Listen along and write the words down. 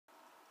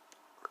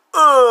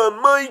Ah,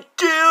 my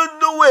dear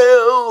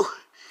Noel,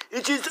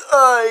 it is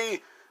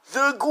I,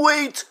 the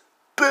great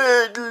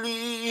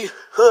Berdly.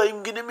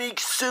 I'm gonna make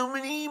so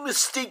many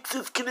mistakes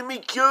it's gonna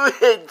make your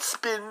head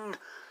spin.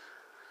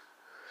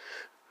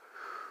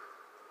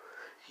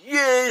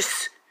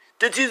 Yes,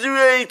 that is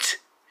right.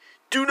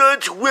 Do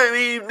not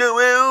worry,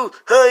 Noel,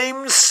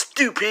 I'm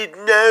stupid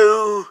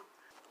now.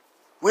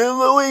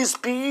 We'll always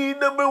be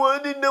number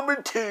 1 and number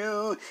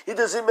 2. It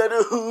doesn't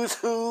matter who's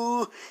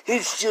who.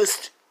 It's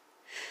just,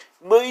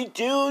 my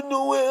dear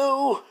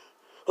Noel,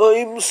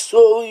 I'm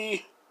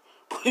sorry.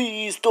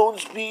 Please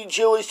don't be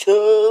jealous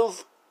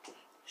of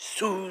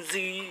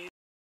Susie.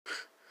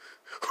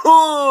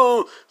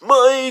 Oh,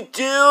 my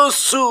dear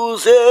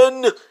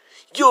Susan,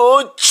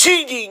 you're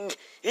cheating.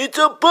 It's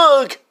a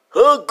bug,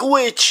 a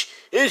glitch.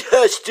 It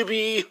has to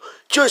be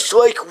just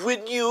like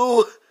when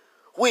you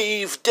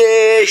wave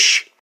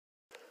dash.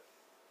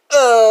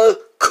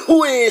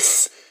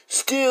 Quiz,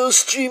 still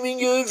streaming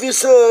your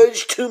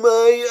visage to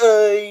my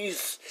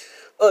eyes.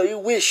 I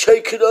wish I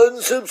could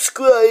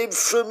unsubscribe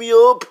from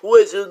your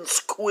presence,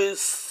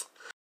 Quiz.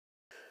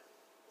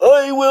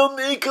 I will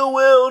make a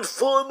world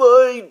for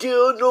my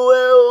dear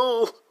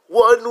Noel,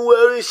 one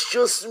where it's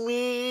just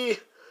me,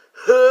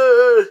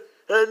 her,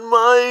 and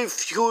my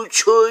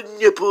future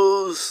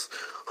nipples.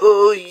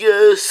 Oh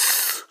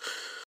yes.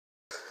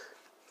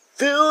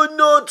 Fear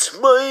not,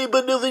 my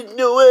beloved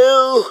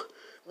Noel.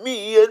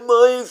 Me and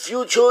my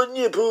future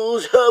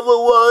nipples have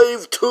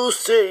arrived to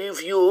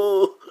save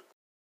you.